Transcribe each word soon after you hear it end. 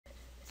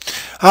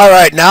All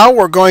right, now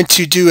we're going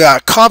to do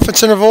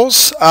confidence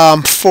intervals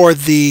for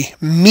the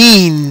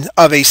mean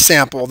of a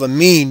sample, the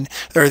mean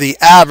or the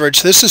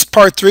average. This is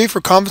part 3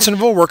 for confidence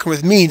interval, working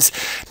with means.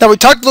 Now we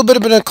talked a little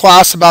bit in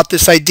class about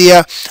this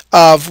idea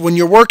of when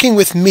you're working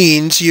with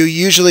means, you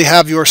usually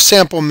have your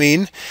sample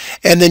mean,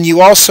 and then you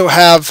also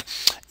have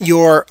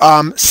your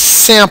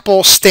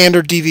sample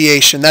standard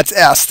deviation. That's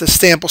S, the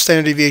sample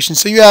standard deviation.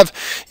 So you have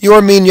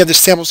your mean, you have the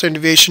sample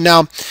standard deviation.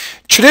 Now,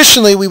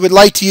 traditionally, we would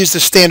like to use the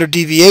standard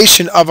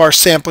deviation of our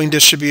sampling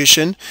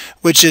distribution,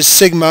 which is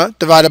sigma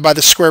divided by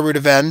the square root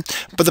of n.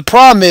 But the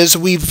problem is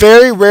we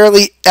very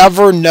rarely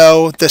ever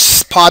know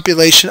the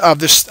population of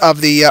the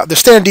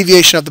standard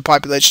deviation of the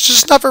population. It's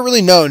just never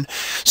really known.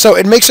 So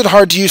it makes it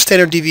hard to use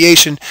standard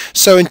deviation.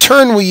 So in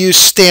turn, we use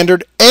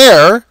standard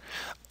error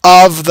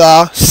of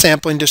the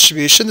sampling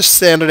distribution, the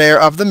standard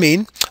error of the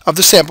mean, of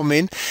the sample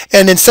mean.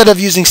 And instead of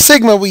using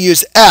sigma, we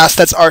use S.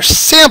 That's our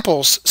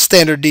sample's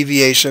standard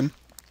deviation.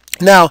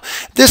 Now,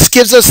 this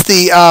gives us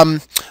the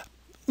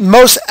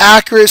most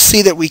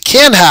accuracy that we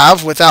can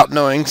have without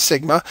knowing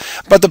sigma.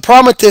 But the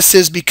problem with this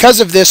is because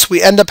of this,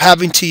 we end up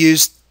having to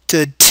use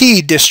the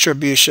t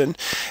distribution.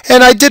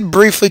 And I did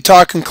briefly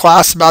talk in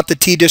class about the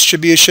t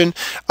distribution.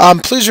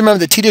 Please remember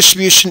the t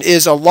distribution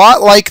is a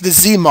lot like the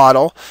z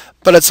model,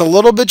 but it's a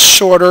little bit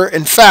shorter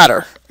and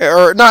fatter.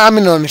 Or not, I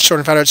mean, not shorter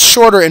and fatter, it's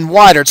shorter and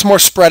wider, it's more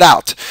spread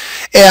out.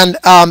 And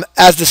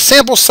as the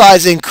sample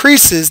size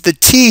increases, the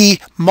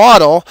t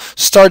model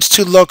starts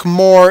to look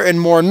more and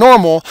more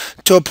normal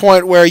to a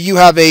point where you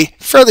have a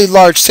fairly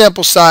large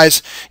sample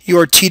size.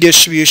 Your t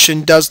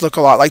distribution does look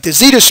a lot like the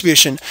z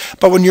distribution.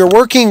 But when you're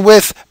working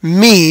with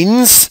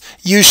means,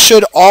 you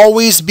should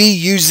always be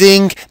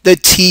using the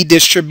t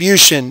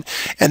distribution.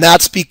 And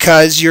that's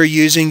because you're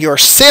using your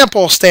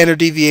sample standard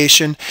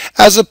deviation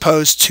as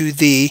opposed to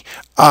the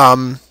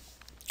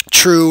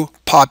true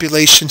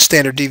population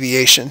standard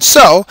deviation.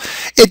 So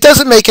it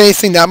doesn't make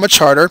anything that much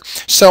harder.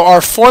 So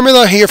our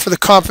formula here for the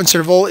confidence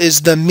interval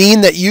is the mean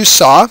that you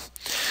saw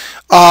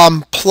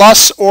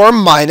plus or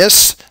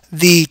minus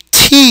the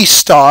t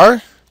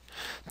star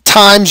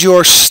times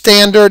your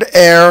standard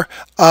error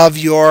of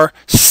your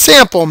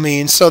sample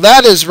mean. So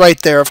that is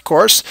right there, of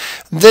course.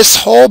 This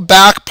whole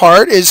back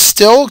part is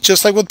still,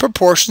 just like with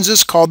proportions,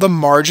 is called the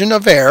margin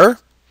of error.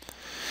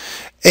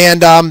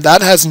 And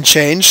that hasn't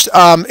changed.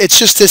 It's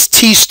just this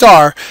t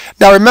star.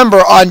 Now remember,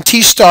 on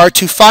t star,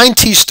 to find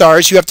t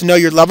stars, you have to know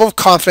your level of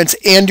confidence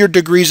and your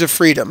degrees of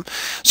freedom.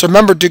 So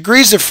remember,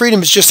 degrees of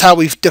freedom is just how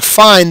we've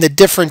defined the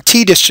different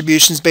t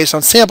distributions based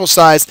on sample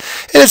size,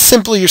 and it's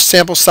simply your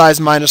sample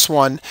size minus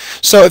 1.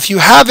 So if you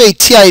have a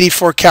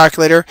TI-84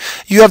 calculator,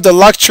 you have the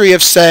luxury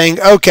of saying,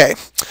 okay,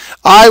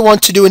 I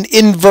want to do an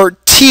invert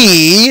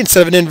t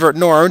instead of an invert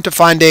norm to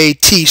find a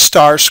t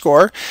star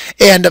score,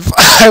 and if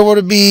I were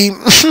to be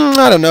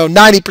I don't know,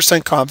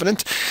 90%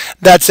 confident,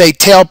 that's a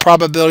tail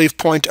probability of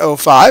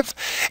 0.05.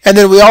 And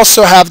then we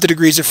also have the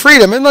degrees of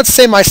freedom, and let's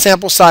say my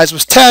sample size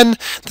was 10,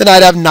 then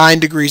I'd have 9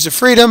 degrees of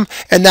freedom,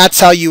 and that's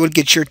how you would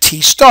get your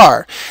t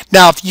star.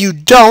 Now if you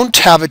don't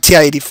have a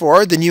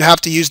TI-84, then you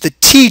have to use the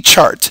t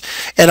chart,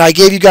 and I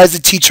gave you guys the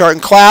t chart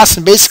in class,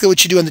 and basically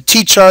what you do in the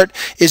t chart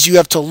is you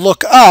have to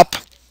look up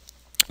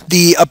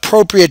the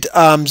appropriate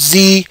or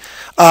the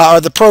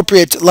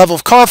appropriate level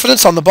of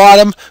confidence on the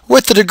bottom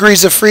with the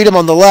degrees of freedom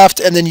on the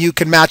left, and then you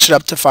can match it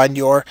up to find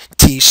your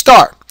t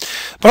star.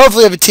 But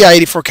hopefully you have a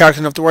TI-84 calculator,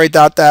 you don't have to worry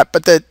about that.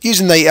 But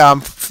using the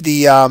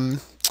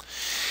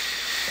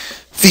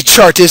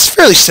chart is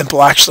fairly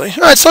simple, actually.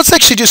 All right, so let's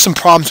actually do some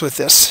problems with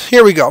this.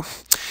 Here we go.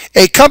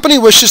 A company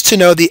wishes to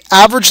know the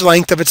average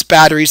length of its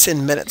batteries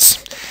in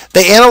minutes.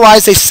 They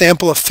analyze a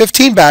sample of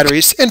 15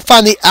 batteries and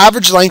find the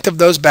average length of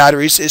those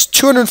batteries is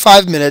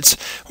 205 minutes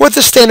with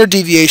a standard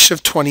deviation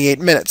of 28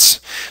 minutes.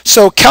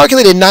 So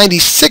calculate a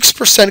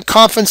 96%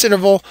 confidence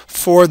interval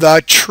for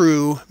the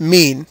true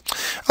mean.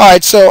 All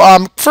right,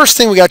 so first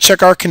thing we got to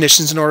check our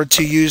conditions in order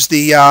to use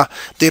the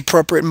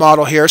appropriate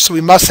model here. So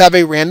we must have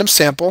a random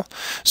sample.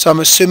 So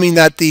I'm assuming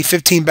that the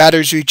 15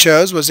 batteries we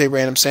chose was a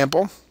random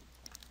sample.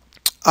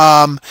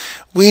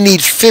 We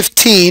need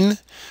 15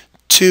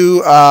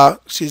 to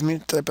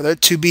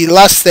be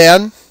less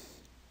than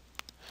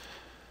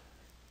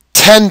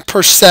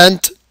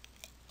 10%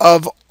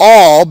 of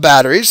all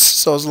batteries.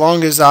 So as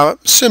long as I'm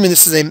assuming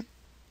this is a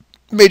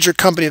major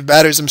company of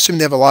batteries, I'm assuming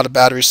they have a lot of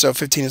batteries, so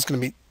 15 is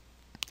going to be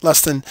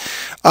less than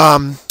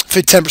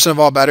 10% of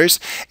all batteries.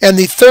 And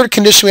the third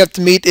condition we have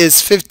to meet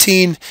is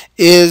 15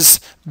 is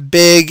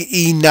big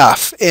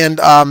enough. And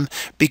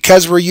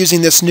because we're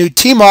using this new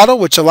T model,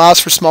 which allows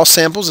for small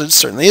samples, it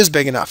certainly is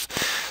big enough.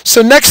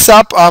 So next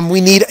up,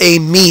 we need a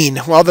mean.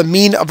 Well, the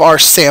mean of our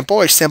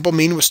sample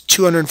mean was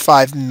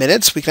 205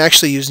 minutes. We can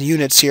actually use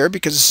units here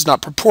because this is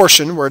not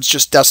proportion where it's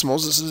just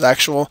decimals. This is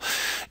actual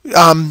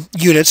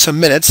units, so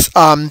minutes.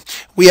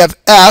 We have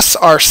S,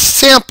 our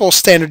sample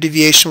standard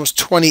deviation was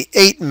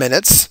 28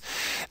 minutes.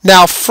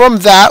 Now from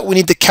that, we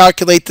need to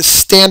calculate the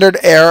standard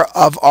error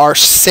of our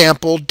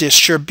sample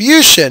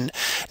distribution.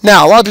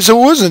 Now, a lot of people say,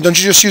 well, isn't it? Don't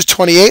you just use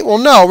 28? Well,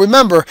 no.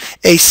 Remember,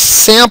 a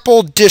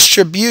sample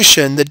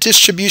distribution, the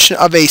distribution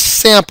of a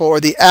sample, or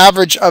the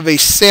average of a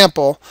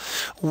sample,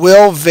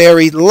 will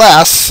vary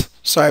less.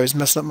 Sorry, I was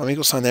messing up my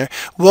equal sign there.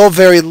 Will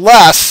vary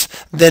less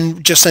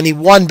than just any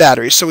one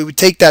battery. So we would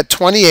take that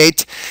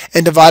 28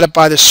 and divide it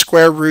by the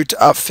square root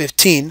of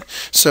 15.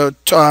 So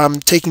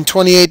taking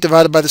 28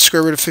 divided by the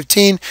square root of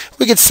 15,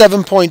 we get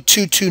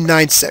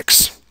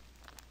 7.2296.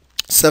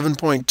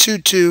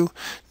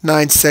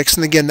 7.2296,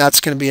 and again, that's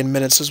going to be in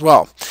minutes as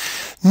well.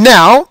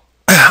 Now,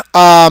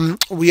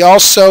 we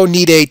also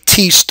need a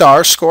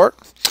T-star score.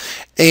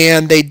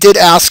 And they did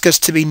ask us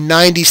to be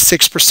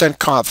 96%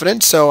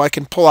 confident, so I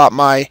can pull out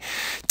my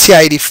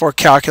TI-84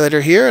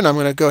 calculator here, and I'm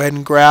going to go ahead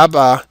and grab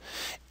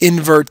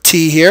invert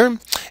T here.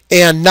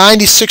 And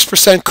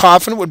 96%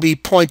 confident would be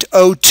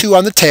 0.02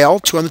 on the tail,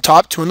 2 on the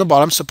top, 2 on the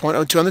bottom, so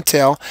 0.02 on the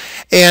tail.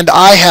 And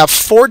I have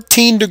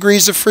 14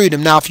 degrees of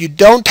freedom. Now, if you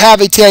don't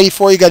have a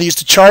TI-84, you got to use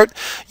the chart.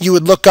 You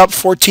would look up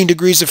 14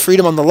 degrees of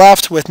freedom on the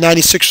left with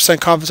 96%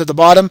 confidence at the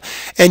bottom,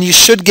 and you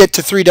should get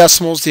to 3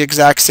 decimals the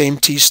exact same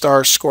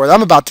T-star score.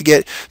 I'm about to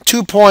get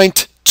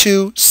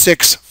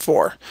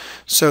 2.264.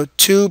 So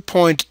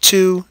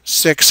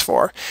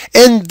 2.264.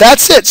 And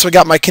that's it. So I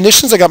got my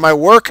conditions, I got my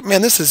work.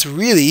 Man, this is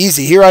really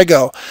easy. Here I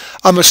go.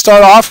 I'm going to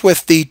start off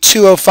with the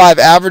 205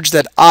 average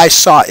that I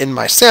saw in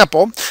my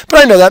sample, but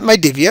I know that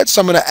might deviate, so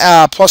I'm going to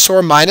add plus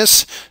or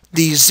minus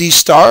the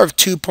z-star of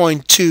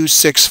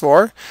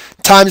 2.264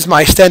 times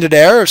my standard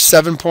error of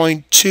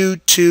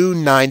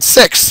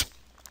 7.2296.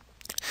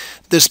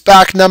 This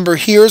back number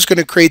here is going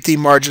to create the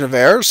margin of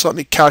error, so let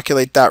me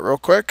calculate that real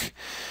quick.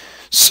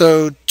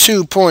 So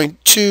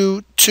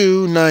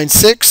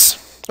 2.2296,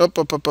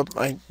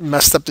 I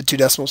messed up the 2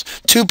 decimals,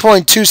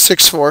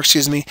 2.264,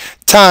 excuse me,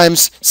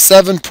 times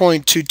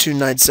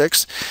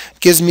 7.2296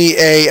 gives me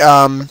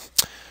a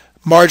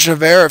margin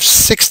of error of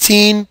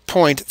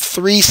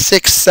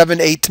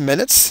 16.3678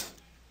 minutes.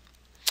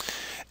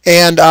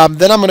 And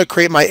then I'm going to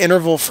create my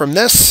interval from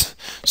this.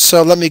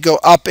 So let me go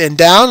up and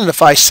down, and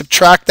if I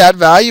subtract that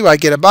value, I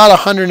get about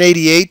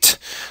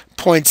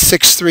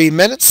 188.63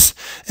 minutes.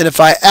 And if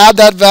I add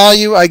that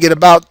value, I get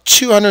about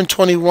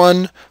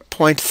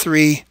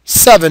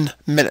 221.37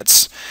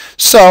 minutes.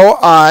 So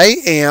I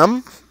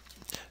am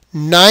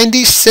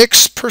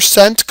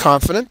 96%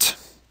 confident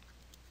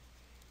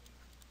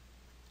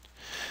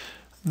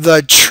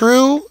the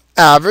true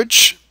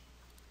average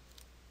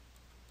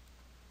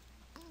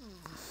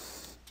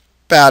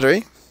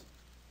battery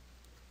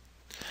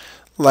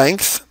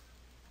length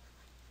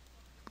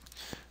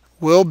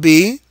will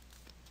be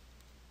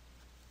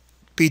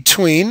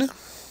between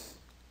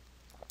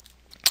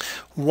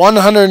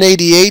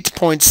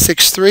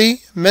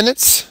 188.63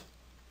 minutes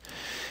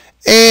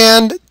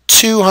and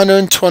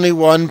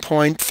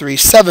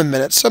 221.37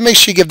 minutes. So make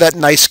sure you give that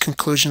nice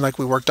conclusion like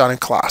we worked on in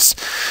class.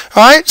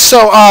 All right,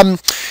 so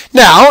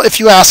now if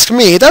you ask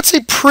me, that's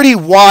a pretty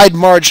wide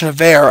margin of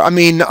error. I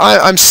mean,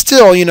 I'm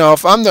still, you know,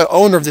 if I'm the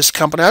owner of this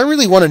company, I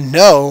really want to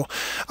know.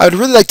 I would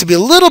really like to be a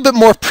little bit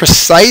more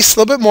precise, a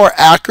little bit more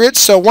accurate.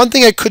 So one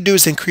thing I could do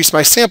is increase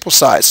my sample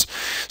size.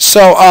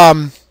 So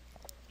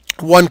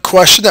one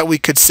question that we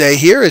could say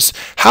here is,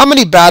 how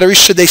many batteries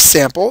should they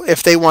sample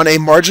if they want a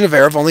margin of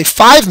error of only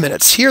 5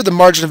 minutes? Here the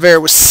margin of error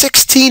was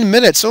 16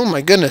 minutes. Oh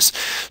my goodness.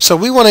 So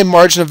we want a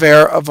margin of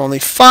error of only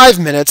 5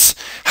 minutes.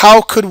 How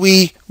could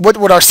we, what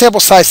would our sample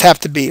size have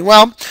to be?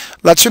 Well,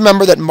 let's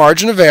remember that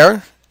margin of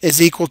error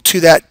is equal to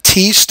that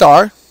T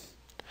star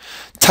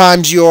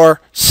times your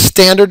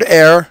standard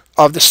error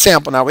of the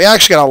sample. Now we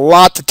actually got a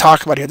lot to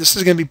talk about here. This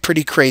is going to be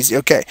pretty crazy.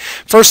 Okay,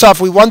 first off,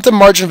 we want the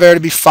margin of error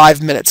to be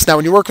 5 minutes. Now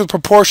when you work with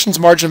proportions,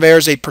 margin of error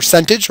is a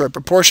percentage or a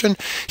proportion.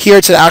 Here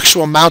it's an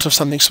actual amount of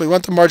something, so we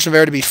want the margin of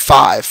error to be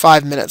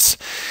 5 minutes.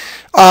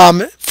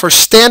 For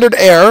standard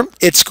error,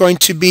 it's going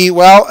to be,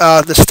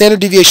 well, the standard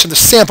deviation of the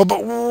sample,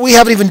 but we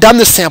haven't even done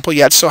the sample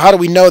yet, so how do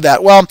we know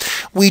that? Well,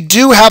 we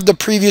do have the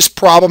previous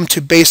problem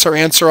to base our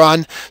answer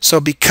on,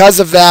 so because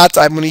of that,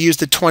 I'm going to use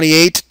the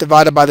 28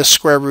 divided by the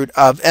square root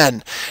of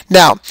n.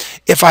 Now,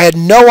 if I had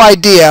no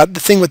idea, the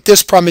thing with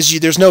this problem is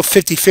there's no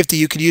 50-50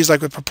 you could use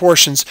like with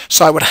proportions,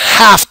 so I would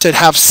have to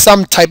have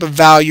some type of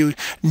value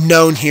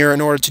known here in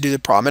order to do the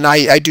problem, and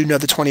I do know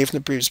the 28 from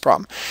the previous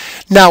problem.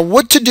 Now,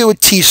 what to do with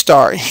T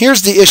star?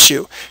 Here's the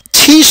issue.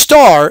 T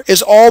star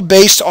is all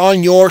based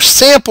on your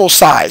sample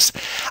size.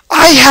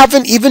 I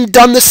haven't even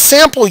done the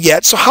sample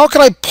yet, so how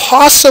can I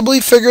possibly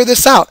figure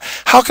this out?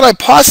 How can I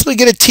possibly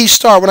get a T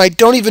star when I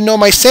don't even know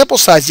my sample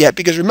size yet?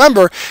 Because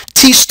remember,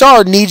 T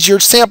star needs your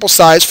sample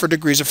size for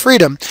degrees of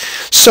freedom.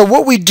 So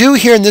what we do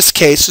here in this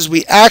case is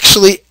we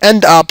actually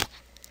end up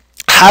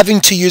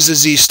having to use a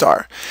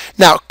z-star.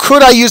 Now,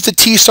 could I use the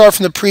t-star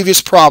from the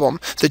previous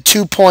problem, the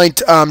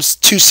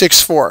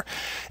 2.264?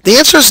 The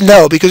answer is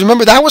no, because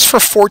remember, that was for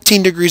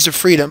 14 degrees of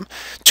freedom.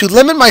 To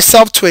limit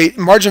myself to a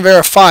margin of error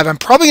of 5, I'm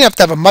probably going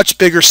to have a much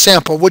bigger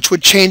sample, which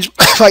would change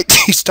my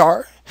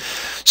t-star.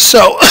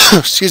 So,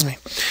 excuse me.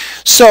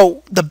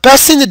 So the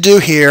best thing to do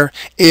here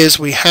is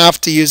we have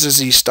to use a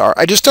z-star.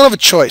 I just don't have a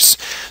choice.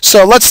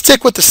 So let's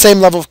stick with the same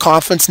level of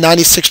confidence,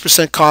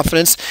 96%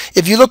 confidence.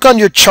 If you look on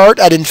your chart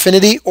at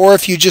infinity, or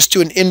if you just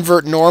do an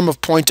invert norm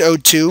of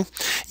 0.02,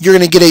 you're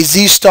going to get a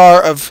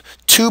z-star of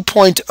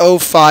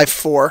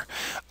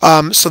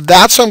 2.054. So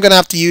that's what I'm going to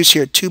have to use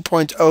here,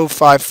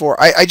 2.054.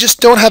 I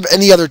just don't have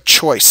any other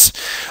choice.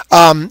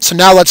 So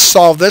now let's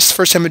solve this.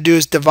 First thing I'm going to do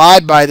is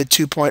divide by the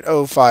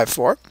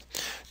 2.054.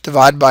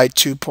 Divide by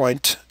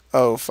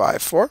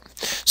 2.054.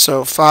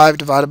 So 5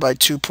 divided by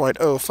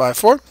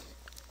 2.054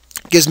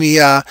 gives me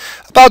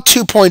about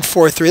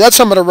 2.43. That's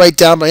what I'm going to write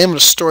down, but I am going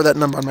to store that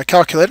number on my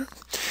calculator.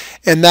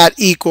 And that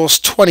equals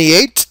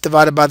 28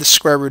 divided by the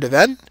square root of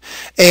n.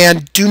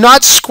 And do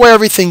not square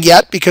everything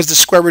yet because the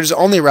square root is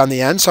only around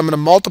the n. So I'm going to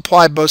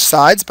multiply both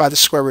sides by the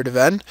square root of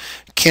n,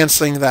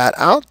 canceling that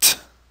out.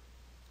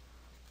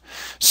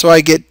 So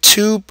I get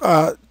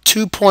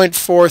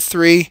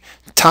 2.43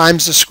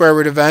 times the square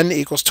root of n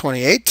equals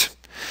 28.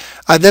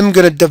 Then I'm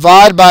going to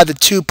divide by the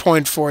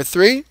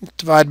 2.43,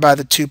 divide by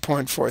the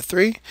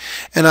 2.43,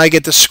 and I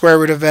get the square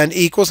root of n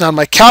equals. Now on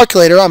my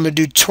calculator, I'm going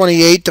to do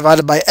 28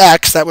 divided by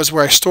x. That was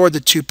where I stored the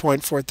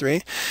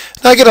 2.43.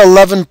 And I get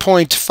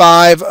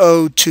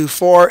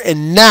 11.5024,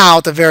 and now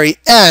at the very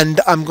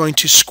end, I'm going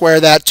to square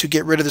that to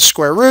get rid of the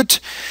square root,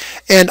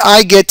 and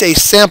I get a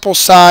sample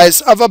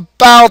size of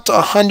about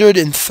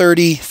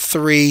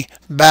 133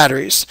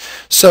 batteries.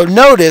 So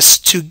notice,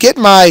 to get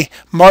my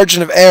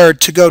margin of error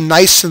to go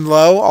nice and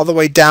low, all the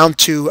way down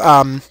to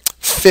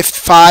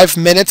 5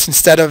 minutes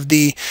instead of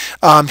the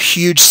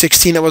huge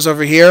 16 it was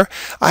over here,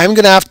 I'm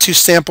going to have to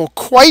sample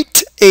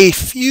quite a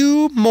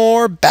few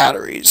more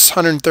batteries,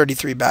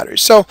 133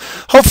 batteries. So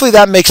hopefully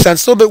that makes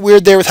sense. A little bit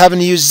weird there with having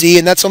to use Z,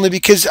 and that's only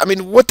because, I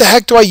mean, what the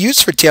heck do I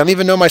use for T? I don't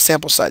even know my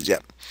sample size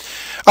yet.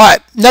 All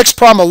right, next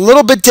problem, a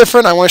little bit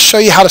different. I want to show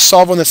you how to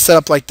solve one that's set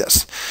up like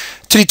this.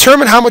 To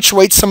determine how much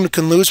weight someone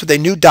can lose with a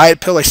new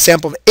diet pill, a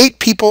sample of 8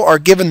 people are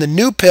given the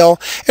new pill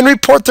and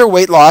report their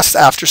weight loss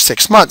after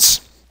 6 months.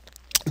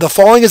 The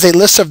following is a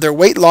list of their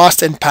weight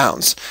lost in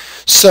pounds.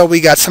 So we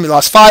got somebody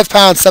lost 5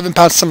 pounds, 7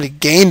 pounds, somebody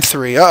gained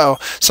 3.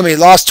 Somebody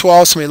lost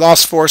 12, somebody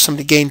lost 4,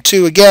 somebody gained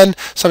 2 again,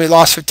 somebody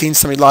lost 15,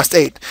 somebody lost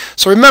 8.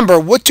 So remember,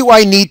 what do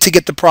I need to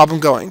get the problem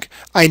going?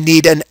 I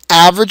need an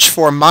average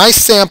for my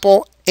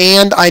sample,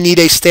 and I need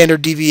a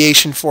standard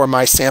deviation for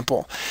my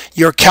sample.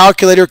 Your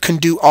calculator can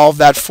do all of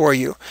that for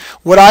you.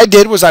 What I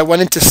did was I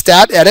went into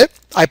Stat Edit.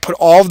 I put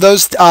all of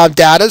those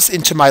datas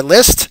into my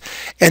list,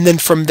 and then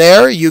from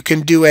there you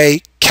can do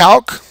a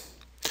calc,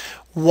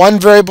 one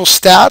variable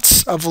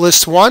stats of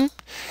list 1,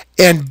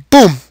 and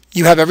boom,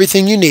 you have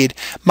everything you need.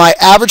 My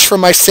average for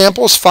my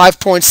sample is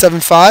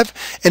 5.75,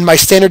 and my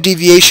standard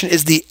deviation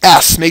is the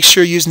S. Make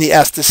sure you're using the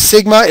S. The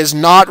sigma is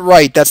not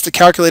right. That's the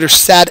calculator's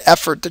sad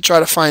effort to try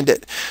to find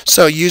it.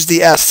 So use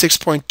the S,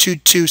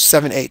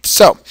 6.2278.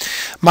 So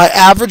my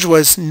average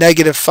was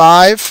negative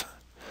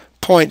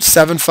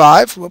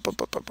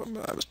 5.75.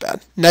 That was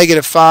bad.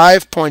 Negative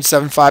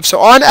 5.75. So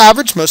on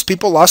average, most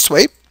people lost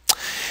weight.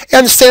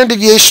 And the standard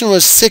deviation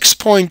was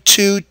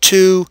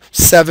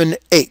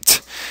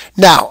 6.2278.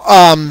 Now,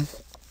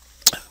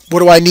 what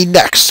do I need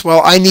next?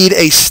 Well, I need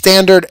a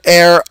standard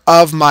error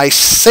of my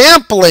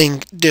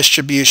sampling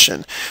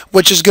distribution,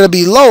 which is going to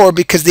be lower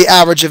because the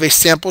average of a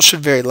sample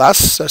should vary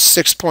less. So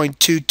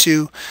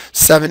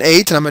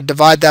 6.2278, and I'm going to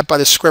divide that by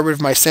the square root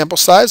of my sample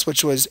size,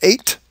 which was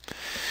 8.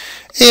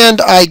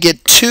 And I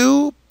get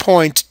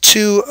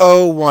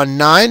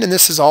 2.2019, and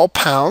this is all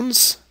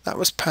pounds. That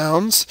was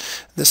pounds.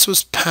 This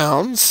was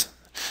pounds.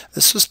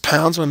 This was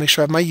pounds. I want to make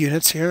sure I have my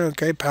units here.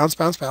 Okay, pounds,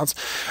 pounds, pounds.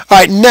 All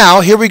right,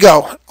 now here we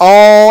go.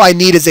 All I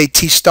need is a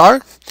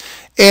T-star.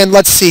 And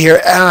let's see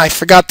here. And I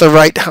forgot to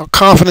write how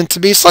confident to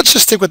be. So let's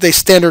just stick with a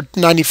standard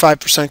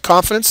 95%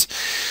 confidence.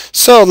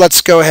 So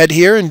let's go ahead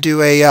here and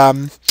do a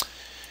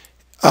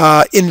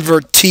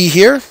invert T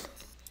here.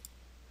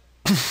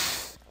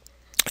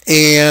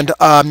 And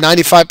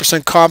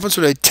 95% confidence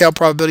with a tail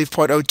probability of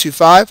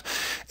 0.025,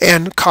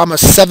 and comma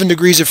 7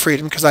 degrees of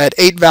freedom, because I had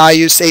 8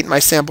 values, 8 in my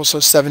sample, so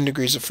 7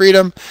 degrees of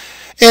freedom.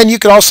 And you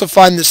can also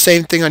find the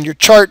same thing on your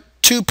chart,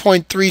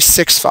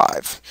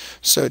 2.365.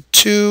 So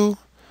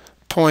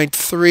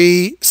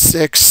 2.365.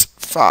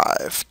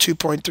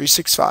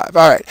 2.365.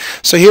 All right,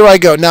 so here I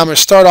go. Now I'm going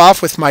to start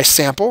off with my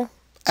sample,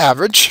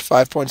 average,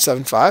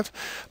 5.75,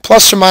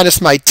 plus or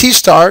minus my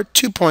T-star,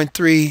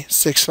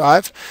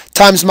 2.365,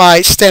 times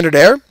my standard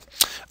error,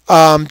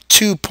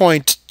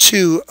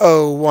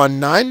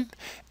 2.2019.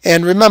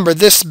 And remember,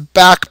 this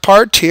back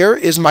part here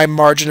is my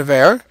margin of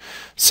error.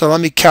 So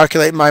let me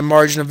calculate my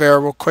margin of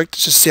error real quick to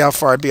just see how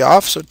far I'd be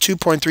off. So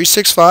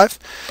 2.365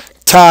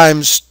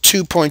 times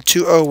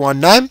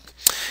 2.2019.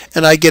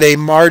 And I get a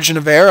margin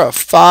of error of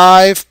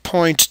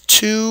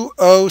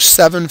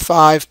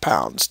 5.2075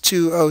 pounds,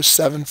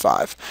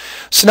 2075.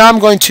 So now I'm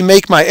going to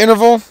make my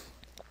interval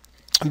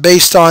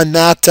based on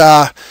that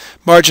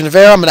margin of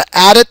error. I'm going to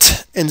add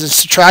it and then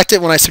subtract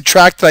it. When I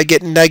subtract it, I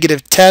get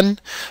negative 10.75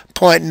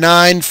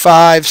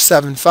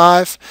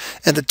 0.9575,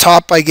 and the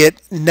top I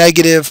get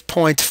negative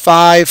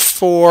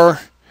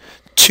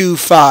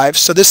 0.5425.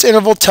 So this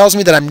interval tells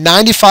me that I'm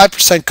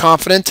 95%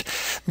 confident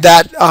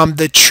that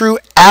the true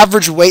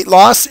average weight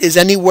loss is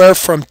anywhere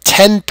from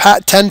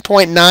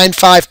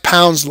 10.95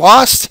 pounds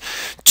lost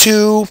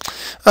to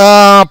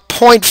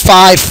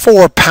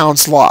 0.54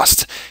 pounds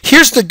lost.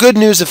 Here's the good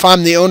news if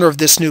I'm the owner of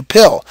this new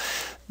pill.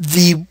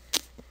 The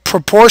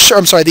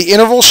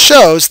interval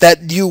shows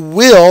that you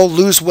will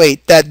lose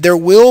weight, that there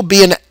will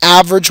be an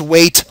average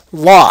weight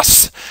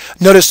loss.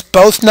 Notice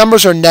both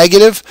numbers are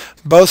negative.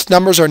 Both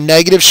numbers are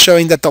negative,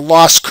 showing that the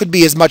loss could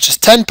be as much as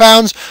 10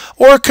 pounds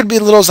or it could be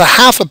as little as a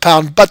half a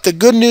pound. But the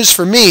good news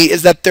for me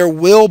is that there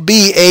will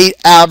be an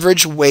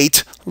average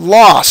weight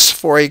loss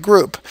for a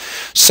group.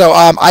 So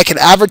I can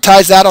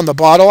advertise that on the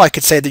bottle. I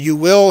could say that you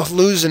will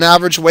lose an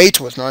average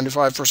weight with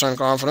 95%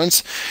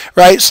 confidence,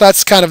 right? So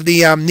that's kind of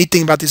the neat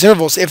thing about these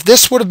intervals. If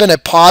this would have been a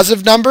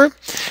positive number,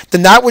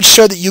 then that would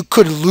show that you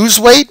could lose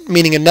weight,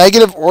 meaning a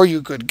negative, or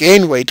you could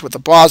gain weight with a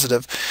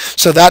positive.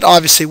 So that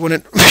obviously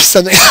wouldn't be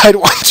something I'd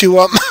want to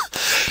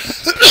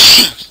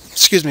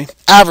excuse me,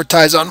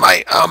 advertise on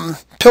my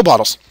pill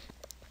bottles.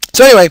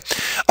 So anyway,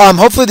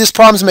 hopefully these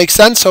problems make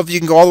sense. Hopefully you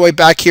can go all the way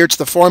back here to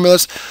the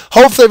formulas.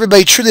 Hopefully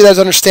everybody truly does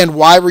understand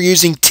why we're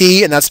using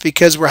T, and that's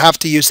because we have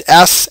to use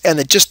S, and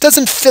it just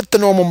doesn't fit the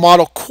normal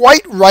model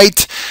quite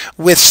right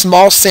with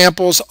small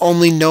samples,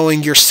 only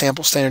knowing your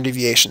sample standard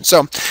deviation. So,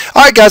 all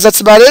right, guys, that's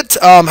about it.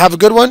 Have a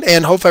good one,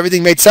 and hope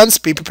everything made sense.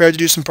 Be prepared to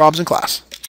do some problems in class.